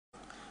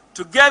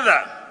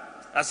Together,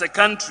 as a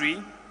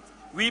country,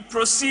 we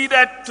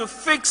proceeded to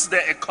fix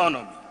the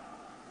economy.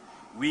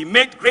 We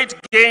made great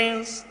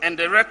gains, and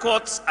the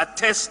records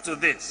attest to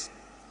this.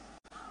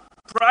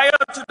 Prior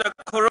to the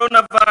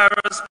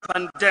coronavirus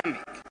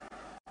pandemic,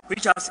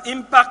 which has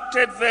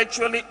impacted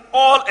virtually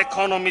all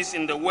economies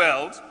in the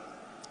world,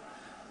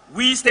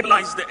 we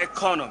stabilized the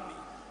economy.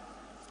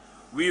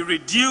 We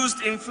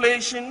reduced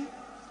inflation.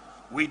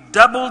 We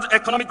doubled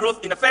economic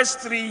growth in the first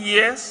 3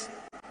 years.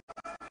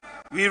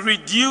 We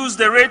reduced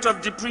the rate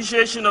of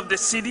depreciation of the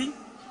cedi.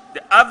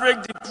 The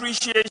average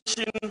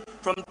depreciation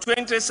from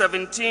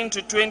 2017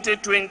 to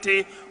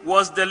 2020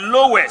 was the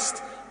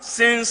lowest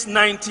since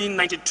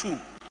 1992.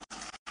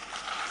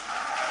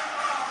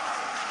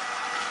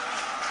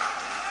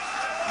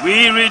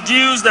 We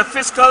reduced the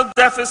fiscal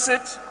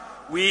deficit.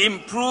 We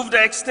improved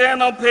the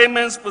external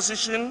payments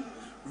position,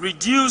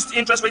 reduced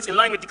interest rates in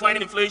line with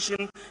declining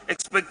inflation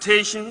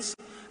expectations,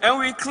 and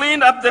we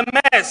cleaned up the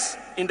mess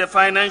in the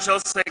financial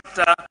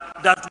sector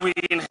that we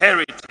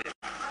inherited.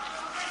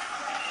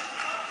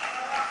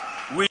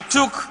 We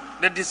took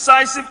the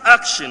decisive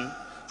action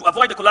to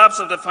avoid the collapse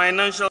of the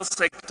financial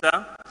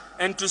sector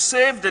and to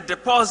save the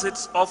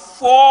deposits of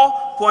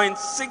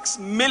 4.6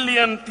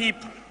 million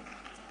people.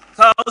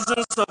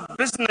 Thousands of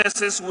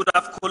businesses would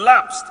have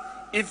collapsed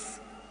if